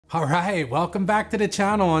All right, welcome back to the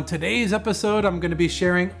channel. On today's episode, I'm going to be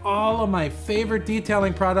sharing all of my favorite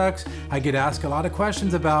detailing products. I get asked a lot of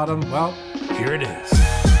questions about them. Well, here it is.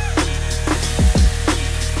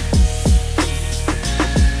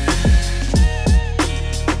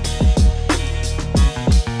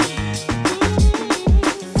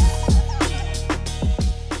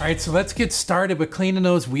 All right, so let's get started with cleaning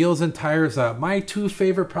those wheels and tires up. My two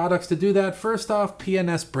favorite products to do that. First off,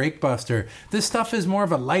 P&S Brake Buster. This stuff is more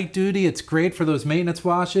of a light duty. It's great for those maintenance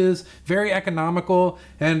washes, very economical,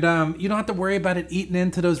 and you don't have to worry about it eating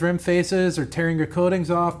into those rim faces or tearing your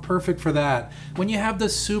coatings off. Perfect for that. When you have the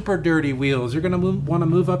super dirty wheels, you're gonna want to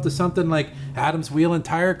move up to something like Adam's Wheel and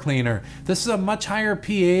Tire Cleaner. This is a much higher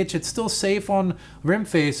pH. It's still safe on rim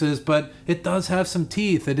faces, but it does have some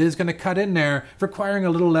teeth. It is gonna cut in there, requiring a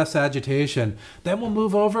little less agitation. Then we'll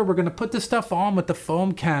move over. We're going to put this stuff on with the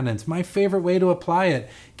foam cannons. My favorite way to apply it.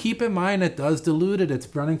 Keep in mind it does dilute it.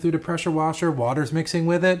 It's running through the pressure washer. Water's mixing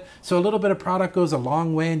with it. So a little bit of product goes a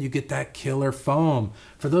long way and you get that killer foam.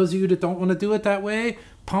 For those of you that don't want to do it that way,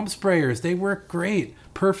 pump sprayers, they work great.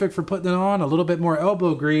 Perfect for putting it on, a little bit more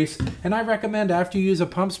elbow grease. And I recommend after you use a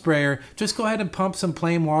pump sprayer, just go ahead and pump some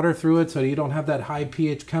plain water through it so you don't have that high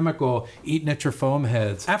pH chemical eating at your foam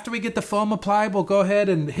heads. After we get the foam applied, we'll go ahead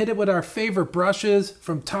and hit it with our favorite brushes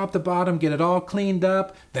from top to bottom, get it all cleaned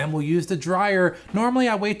up. Then we'll use the dryer. Normally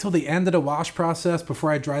I wait till the end of the wash process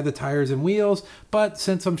before I dry the tires and wheels, but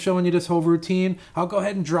since I'm showing you this whole routine, I'll go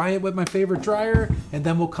ahead and dry it with my favorite dryer, and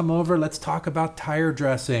then we'll come over. Let's talk about tire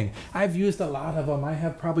dressing. I've used a lot of them. I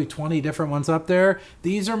have probably 20 different ones up there.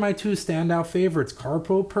 These are my two standout favorites.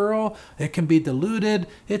 Carpo Pearl, it can be diluted.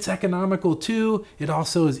 It's economical too. It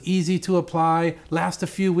also is easy to apply, lasts a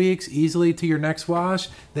few weeks easily to your next wash.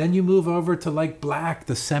 Then you move over to like Black,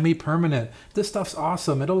 the semi-permanent. This stuff's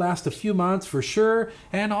awesome. It'll last a few months for sure,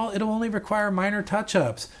 and it'll only require minor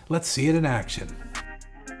touch-ups. Let's see it in action.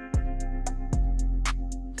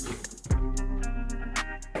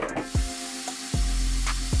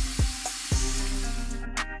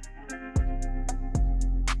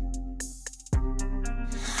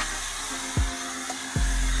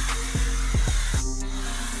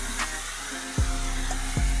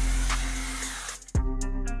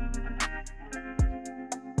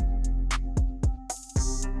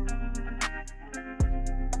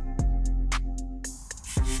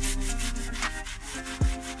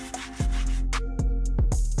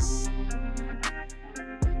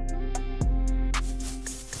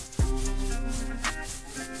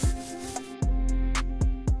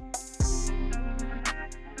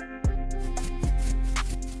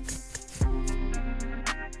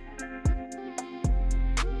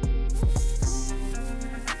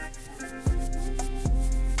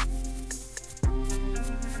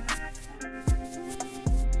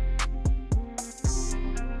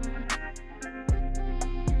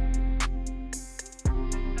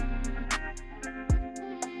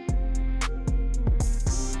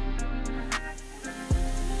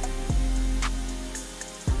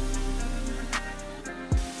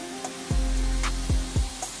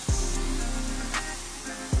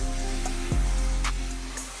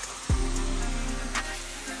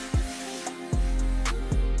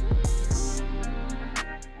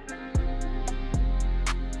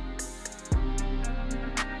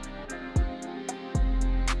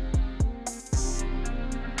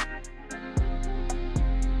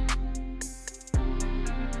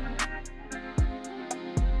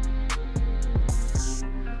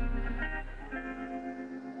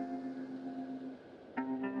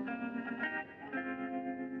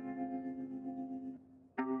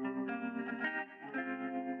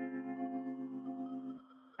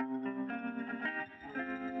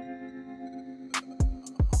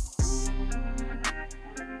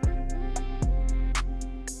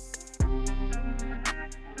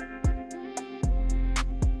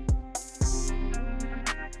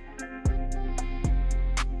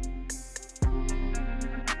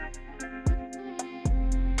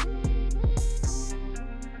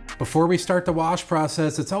 Before we start the wash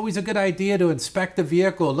process, it's always a good idea to inspect the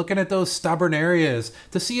vehicle, looking at those stubborn areas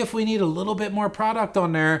to see if we need a little bit more product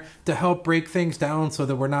on there to help break things down so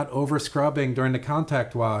that we're not over scrubbing during the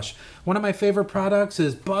contact wash. One of my favorite products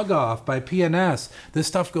is Bug Off by P&S. This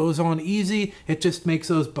stuff goes on easy. It just makes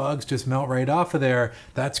those bugs just melt right off of there.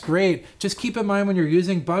 That's great. Just keep in mind when you're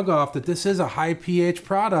using Bug Off that this is a high pH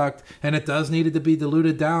product and it does need it to be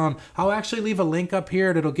diluted down. I'll actually leave a link up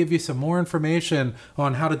here that'll give you some more information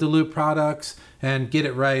on how to dilute products and get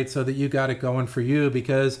it right so that you got it going for you,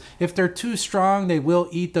 because if they're too strong, they will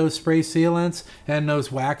eat those spray sealants and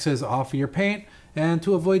those waxes off of your paint, And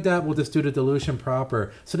to avoid that, we'll just do the dilution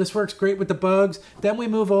proper. So this works great with the bugs. Then we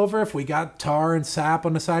move over, if we got tar and sap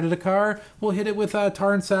on the side of the car, we'll hit it with a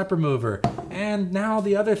tar and sap remover. And now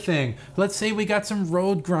the other thing, let's say we got some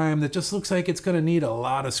road grime that just looks like it's gonna need a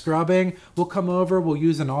lot of scrubbing. We'll come over, we'll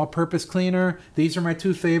use an all-purpose cleaner. These are my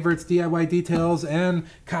two favorites, DIY Details and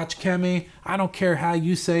Koch Chemie. I don't care how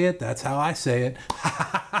you say it, that's how I say it.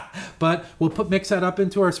 But we'll mix that up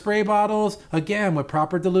into our spray bottles, again with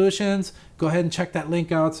proper dilutions. Go ahead and check that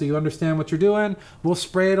link out so you understand what you're doing. We'll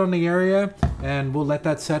spray it on the area and we'll let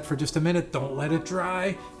that set for just a minute. Don't let it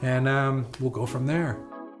dry, and we'll go from there.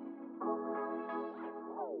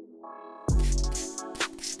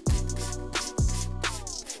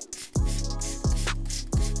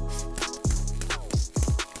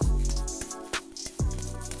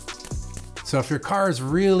 So if your car is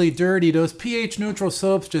really dirty, those pH neutral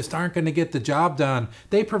soaps just aren't going to get the job done.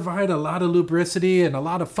 They provide a lot of lubricity and a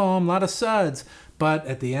lot of foam, a lot of suds, but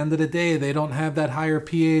at the end of the day, they don't have that higher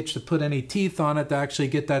pH to put any teeth on it to actually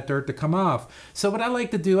get that dirt to come off. So what I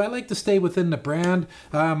like to do, I like to stay within the brand.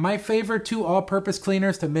 My favorite two all-purpose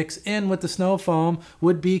cleaners to mix in with the snow foam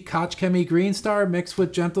would be Koch Chemie Green Star mixed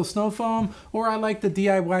with Gentle Snow Foam, or I like the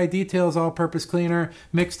DIY Details all-purpose cleaner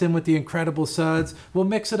mixed in with the Incredible Suds. We'll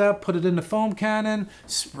mix it up, put it in the foam cannon,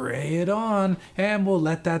 spray it on, and we'll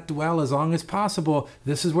let that dwell as long as possible.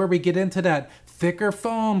 This is where we get into that thicker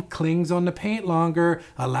foam, clings on the paint longer,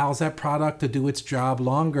 allows that product to do its job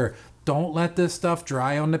longer. Don't let this stuff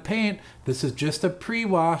dry on the paint. This is just a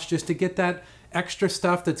pre-wash, just to get that extra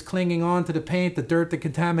stuff that's clinging on to the paint, the dirt, the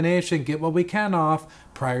contamination, get what we can off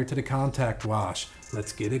prior to the contact wash.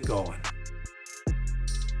 Let's get it going.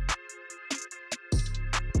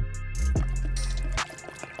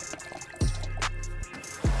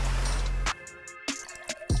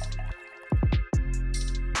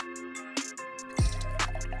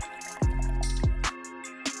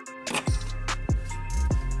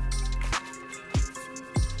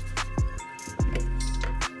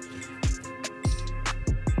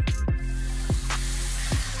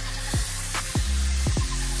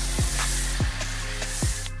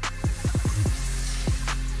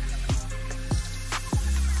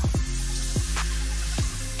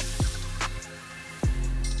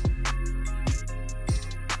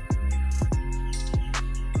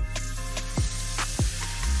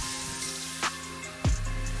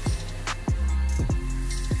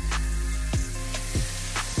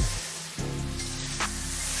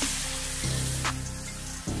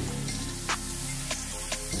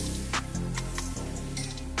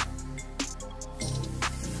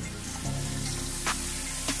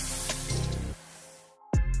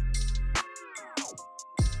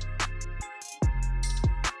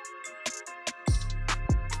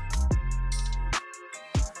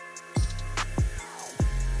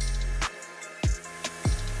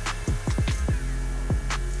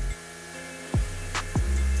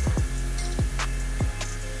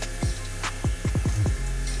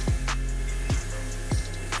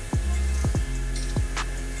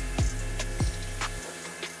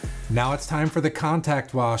 Now it's time for the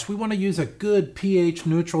contact wash. We want to use a good pH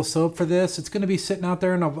neutral soap for this. It's going to be sitting out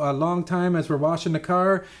there in a long time as we're washing the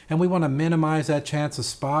car, and we want to minimize that chance of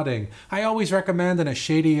spotting. I always recommend in a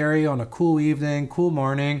shady area on a cool evening, cool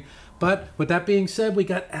morning. But with that being said, we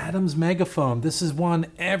got Adams Mega Foam. This has won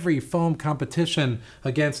every foam competition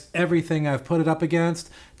against everything I've put it up against.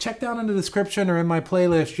 Check down in the description or in my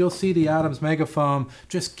playlist, you'll see the Adams Mega Foam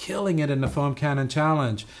just killing it in the Foam Cannon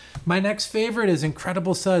Challenge. My next favorite is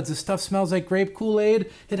Incredible Suds. This stuff smells like grape Kool-Aid.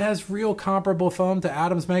 It has real comparable foam to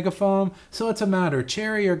Adams Mega Foam, so it's a matter,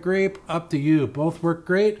 cherry or grape, up to you. Both work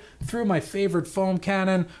great. Through my favorite foam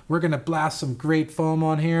cannon, we're gonna blast some great foam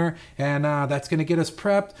on here, and that's gonna get us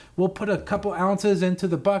prepped. We'll put a couple ounces into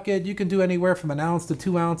the bucket. You can do anywhere from 1 ounce to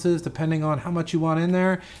 2 ounces, depending on how much you want in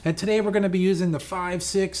there. And today we're gonna be using the 5,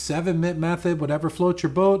 6, 7 mitt method, whatever floats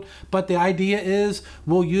your boat. But the idea is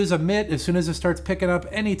we'll use a mitt as soon as it starts picking up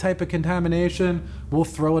any type of contamination. We'll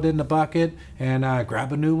throw it in the bucket and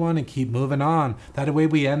grab a new one and keep moving on. That way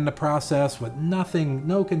we end the process with nothing,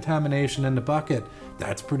 no contamination in the bucket.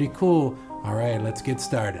 That's pretty cool. All right, let's get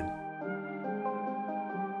started.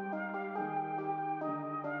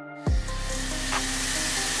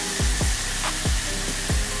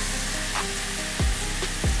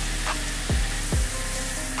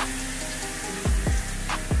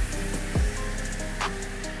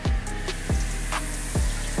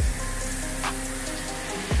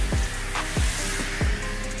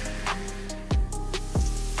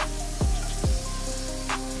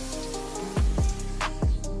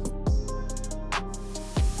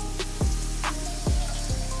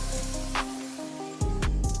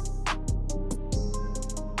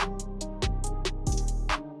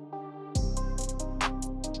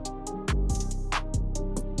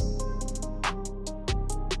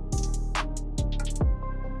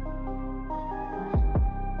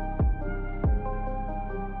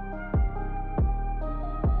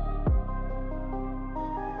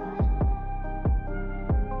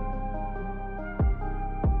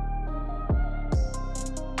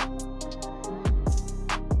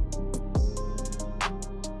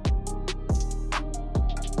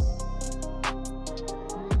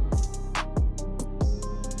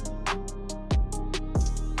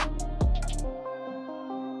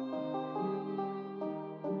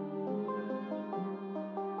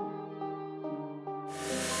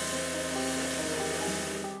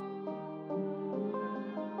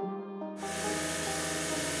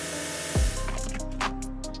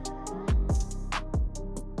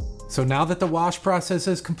 So now that the wash process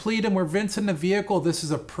is complete and we're rinsing the vehicle, this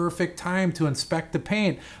is a perfect time to inspect the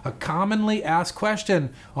paint. A commonly asked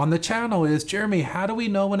question on the channel is, Jeremy, how do we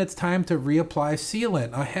know when it's time to reapply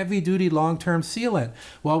sealant, a heavy duty long-term sealant?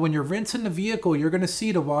 Well, when you're rinsing the vehicle, you're gonna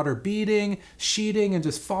see the water beading, sheeting, and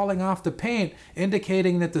just falling off the paint,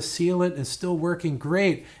 indicating that the sealant is still working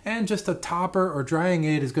great, and just a topper or drying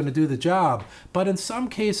aid is gonna do the job. But in some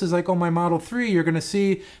cases, like on my Model 3, you're gonna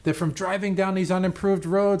see that from driving down these unimproved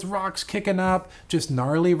roads, rocks kicking up, just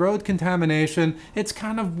gnarly road contamination, it's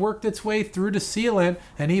kind of worked its way through the sealant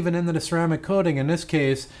and even into the ceramic coating in this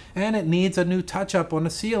case, and it needs a new touch-up on the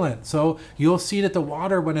sealant. So you'll see that the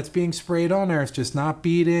water, when it's being sprayed on there, it's just not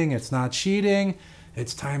beading, it's not sheeting.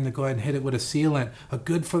 It's time to go ahead and hit it with a sealant. A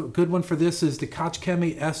good one for this is the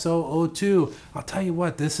Kochchemi SO02. I'll tell you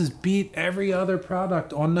what, this has beat every other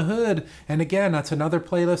product on the hood. And again, that's another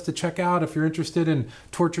playlist to check out if you're interested in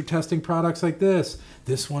torture testing products like this.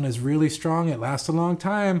 This one is really strong, it lasts a long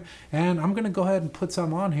time, and I'm gonna go ahead and put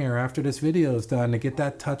some on here after this video is done to get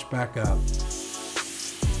that touch back up.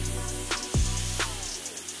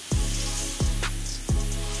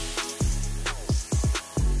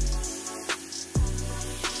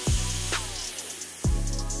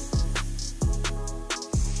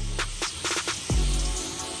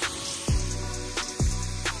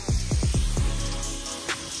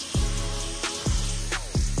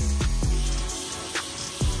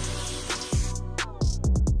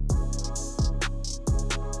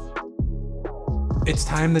 It's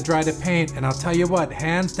time to dry the paint, and I'll tell you what,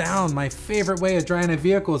 hands down, my favorite way of drying a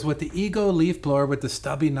vehicle is with the Ego leaf blower with the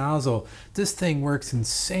stubby nozzle. This thing works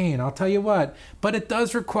insane, I'll tell you what, but it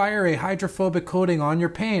does require a hydrophobic coating on your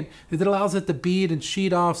paint that allows it to bead and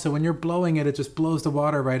sheet off, so when you're blowing it, it just blows the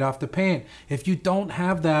water right off the paint. If you don't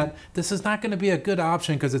have that, this is not going to be a good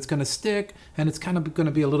option because it's going to stick and it's kind of going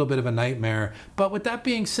to be a little bit of a nightmare. But with that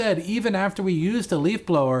being said, even after we use the leaf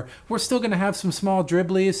blower, we're still going to have some small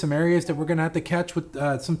dribblies, some areas that we're going to have to catch with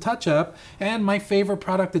some touch-up, and my favorite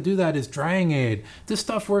product to do that is drying aid. This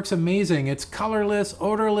stuff works amazing. It's colorless,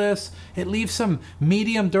 odorless, it leaves some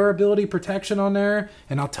medium durability protection on there,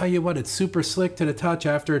 and I'll tell you what, it's super slick to the touch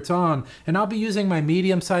after it's on. And I'll be using my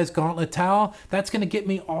medium-sized gauntlet towel. That's going to get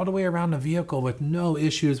me all the way around the vehicle with no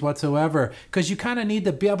issues whatsoever, because you kind of need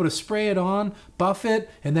to be able to spray it on, buff it,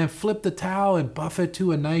 and then flip the towel and buff it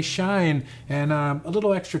to a nice shine, and a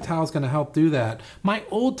little extra towel is going to help do that. My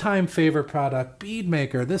old-time favorite product, Bead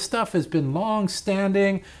Maker. This stuff has been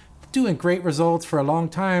long-standing, doing great results for a long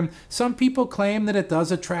time. Some people claim that it does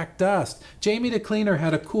attract dust. Jamie the cleaner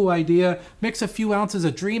had a cool idea: mix a few ounces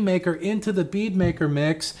of Dream Maker into the Bead Maker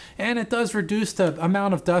mix, and it does reduce the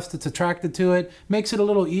amount of dust that's attracted to it, makes it a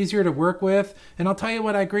little easier to work with, and I'll tell you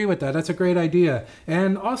what, I agree with that. That's a great idea.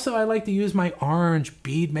 And also, I like to use my orange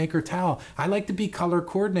Bead Maker towel. I like to be color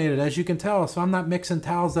coordinated, as you can tell, so I'm not mixing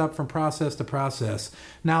towels up from process to process.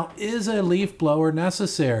 Now, is a leaf blower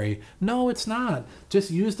necessary? No, it's not.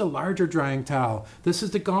 Just use the larger drying towel. This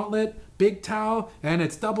is the Gauntlet big towel, and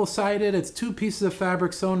it's double-sided. It's two pieces of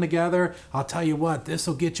fabric sewn together. I'll tell you what, this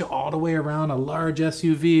will get you all the way around a large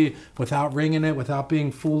SUV without wringing it, without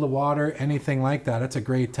being full of water, anything like that. It's a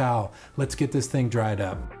great towel. Let's get this thing dried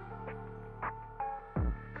up.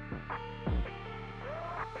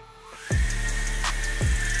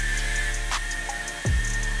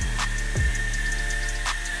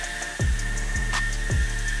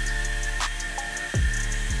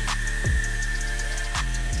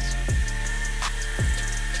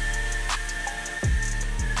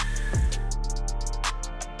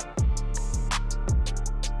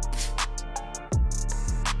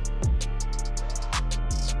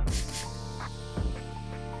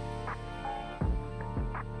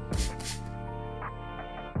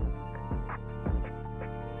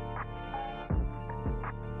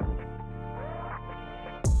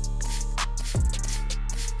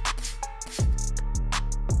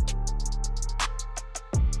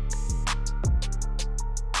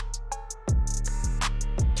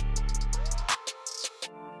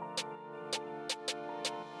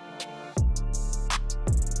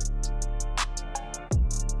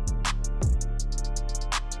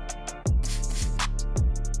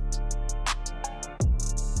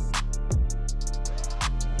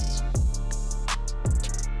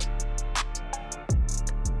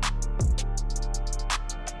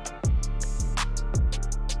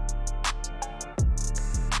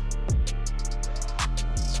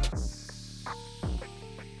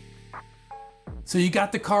 So you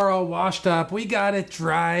got the car all washed up, we got it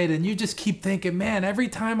dried, and you just keep thinking, man, every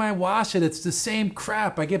time I wash it, it's the same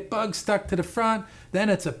crap. I get bugs stuck to the front, then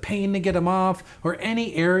it's a pain to get them off, or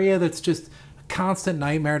any area that's just constant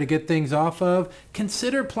nightmare to get things off of,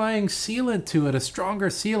 consider applying sealant to it, a stronger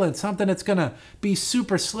sealant, something that's gonna be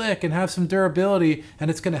super slick and have some durability, and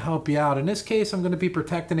it's gonna help you out. In this case, I'm gonna be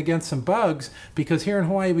protecting against some bugs, because here in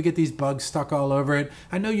Hawaii, we get these bugs stuck all over it.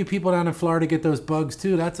 I know you people down in Florida get those bugs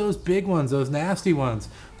too. That's those big ones, those nasty ones.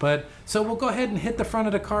 But so we'll go ahead and hit the front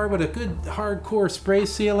of the car with a good hardcore spray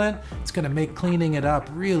sealant. It's gonna make cleaning it up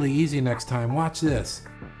really easy next time. Watch this.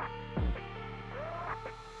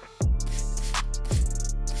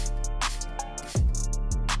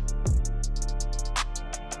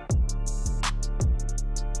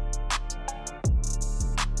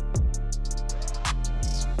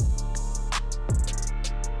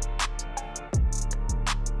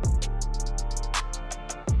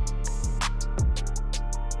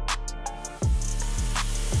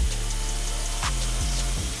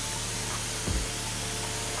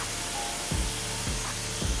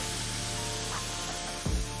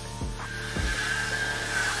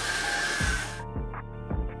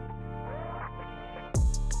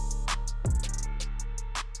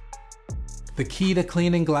 The key to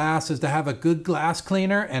cleaning glass is to have a good glass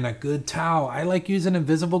cleaner and a good towel. I like using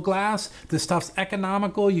invisible glass. This stuff's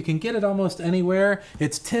economical. You can get it almost anywhere.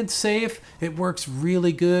 It's tint safe. It works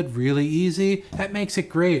really good, really easy. That makes it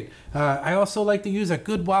great. I also like to use a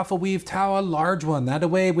good waffle weave towel, a large one. That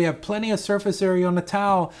way we have plenty of surface area on the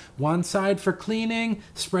towel. One side for cleaning,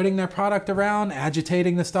 spreading that product around,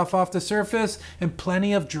 agitating the stuff off the surface, and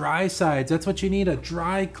plenty of dry sides. That's what you need, a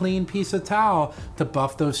dry, clean piece of towel to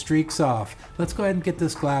buff those streaks off. Let's go ahead and get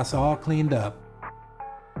this glass all cleaned up.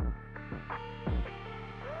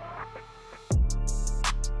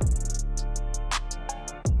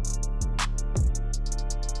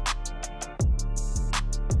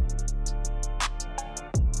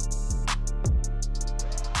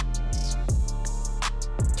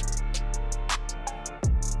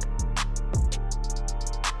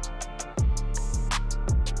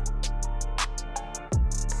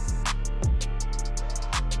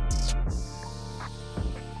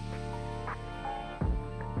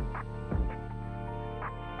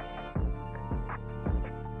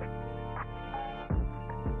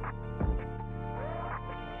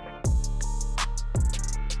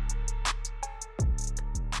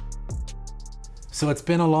 So it's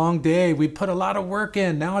been a long day. We put a lot of work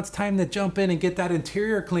in. Now it's time to jump in and get that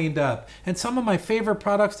interior cleaned up. And some of my favorite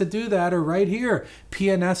products to do that are right here.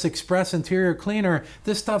 P&S Express Interior Cleaner.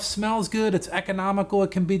 This stuff smells good. It's economical.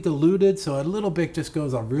 It can be diluted, so a little bit just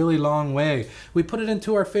goes a really long way. We put it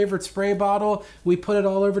into our favorite spray bottle. We put it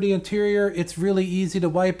all over the interior. It's really easy to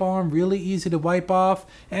wipe on, really easy to wipe off.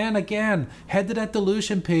 And again, head to that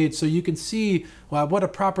dilution page so you can see what a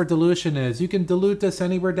proper dilution is. You can dilute this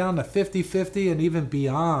anywhere down to 50-50 and even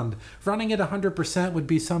beyond. Running it 100% would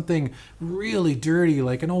be something really dirty,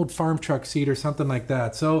 like an old farm truck seat or something like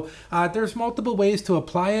that. So there's multiple ways to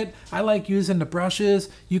apply it. I like using the brushes.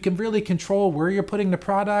 You can really control where you're putting the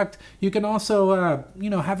product. You can also,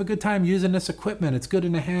 have a good time using this equipment. It's good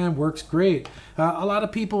in the hand, works great. A lot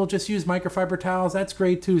of people just use microfiber towels. That's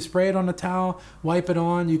great too. Spray it on the towel, wipe it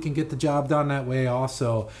on. You can get the job done that way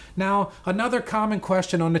also. Now, another common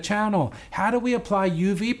question on the channel, how do we apply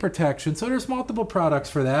UV protection? So there's multiple products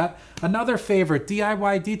for that. Another favorite,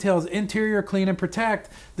 DIY Details Interior Clean and Protect.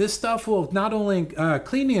 This stuff will not only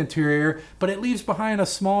clean the interior, but it leaves behind a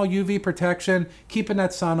small UV protection, keeping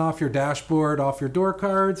that sun off your dashboard, off your door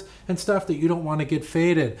cards, and stuff that you don't want to get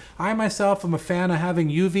faded. I myself am a fan of having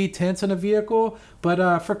UV tints in a vehicle,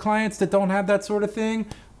 but for clients that don't have that sort of thing,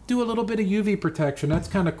 do a little bit of UV protection. That's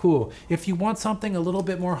kind of cool. If you want something a little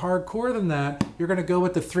bit more hardcore than that, you're going to go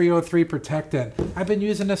with the 303 Protectant. I've been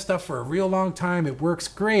using this stuff for a real long time. It works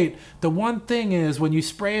great. The one thing is when you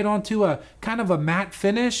spray it onto a kind of a matte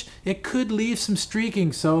finish, it could leave some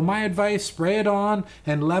streaking. So my advice, spray it on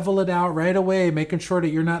and level it out right away, making sure that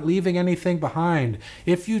you're not leaving anything behind.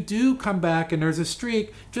 If you do come back and there's a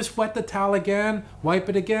streak, just wet the towel again, wipe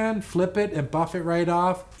it again, flip it and buff it right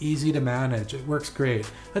off. Easy to manage. It works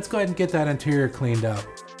great. Let's go ahead and get that interior cleaned up.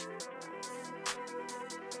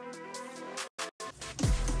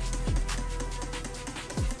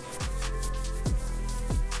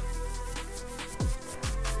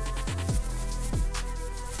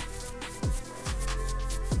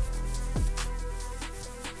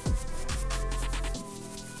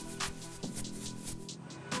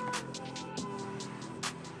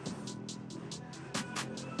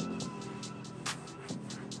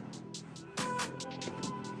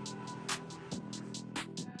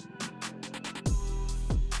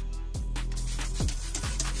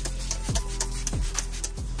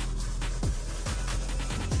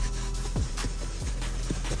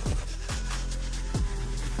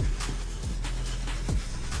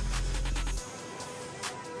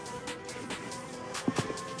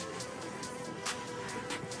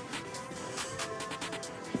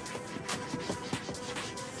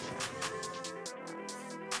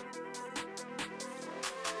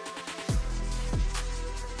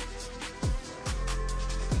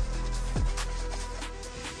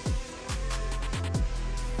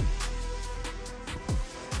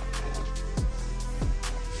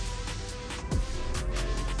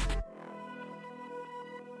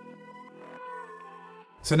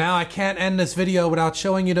 So now I can't end this video without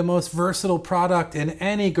showing you the most versatile product in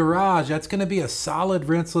any garage. That's gonna be a solid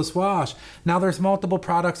rinseless wash. Now there's multiple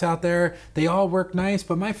products out there. They all work nice,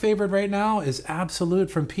 but my favorite right now is Absolute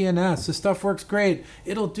from P&S. This stuff works great.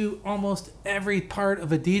 It'll do almost every part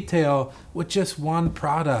of a detail with just one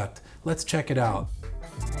product. Let's check it out.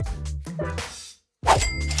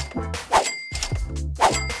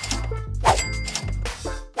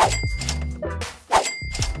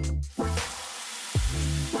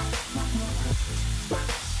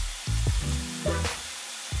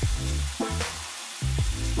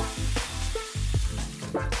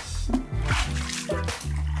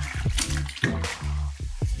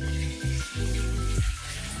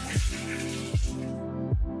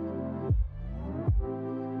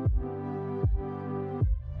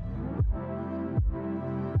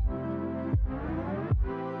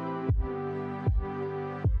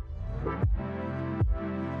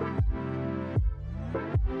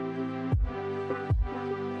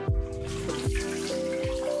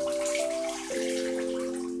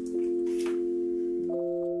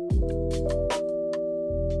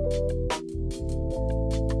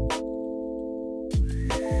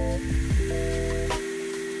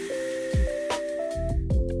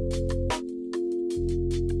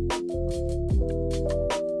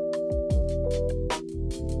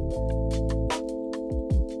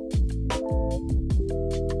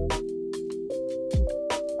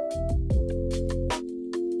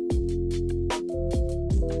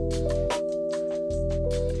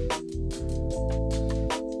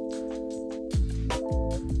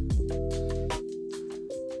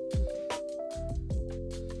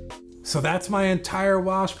 So that's my entire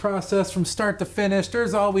wash process from start to finish.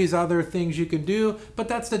 There's always other things you can do, but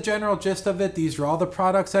that's the general gist of it. These are all the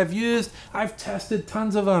products I've used. I've tested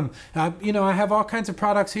tons of them. You know, I have all kinds of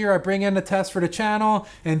products here I bring in to test for the channel,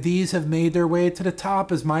 and these have made their way to the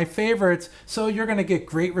top as my favorites. So you're gonna get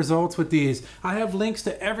great results with these. I have links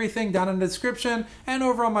to everything down in the description and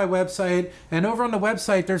over on my website. And over on the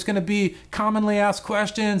website, there's gonna be commonly asked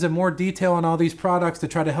questions and more detail on all these products to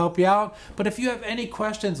try to help you out. But if you have any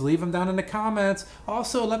questions, leave them down in the comments.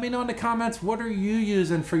 Also, let me know in the comments, what are you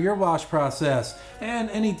using for your wash process? And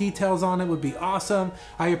any details on it would be awesome.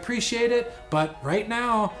 I appreciate it, but right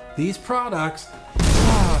now, these products,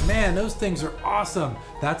 oh man, those things are awesome.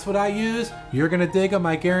 That's what I use. You're gonna dig them,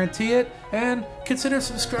 I guarantee it. And consider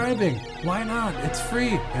subscribing. Why not? It's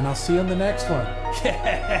free, and I'll see you in the next one.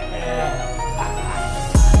 Yeah.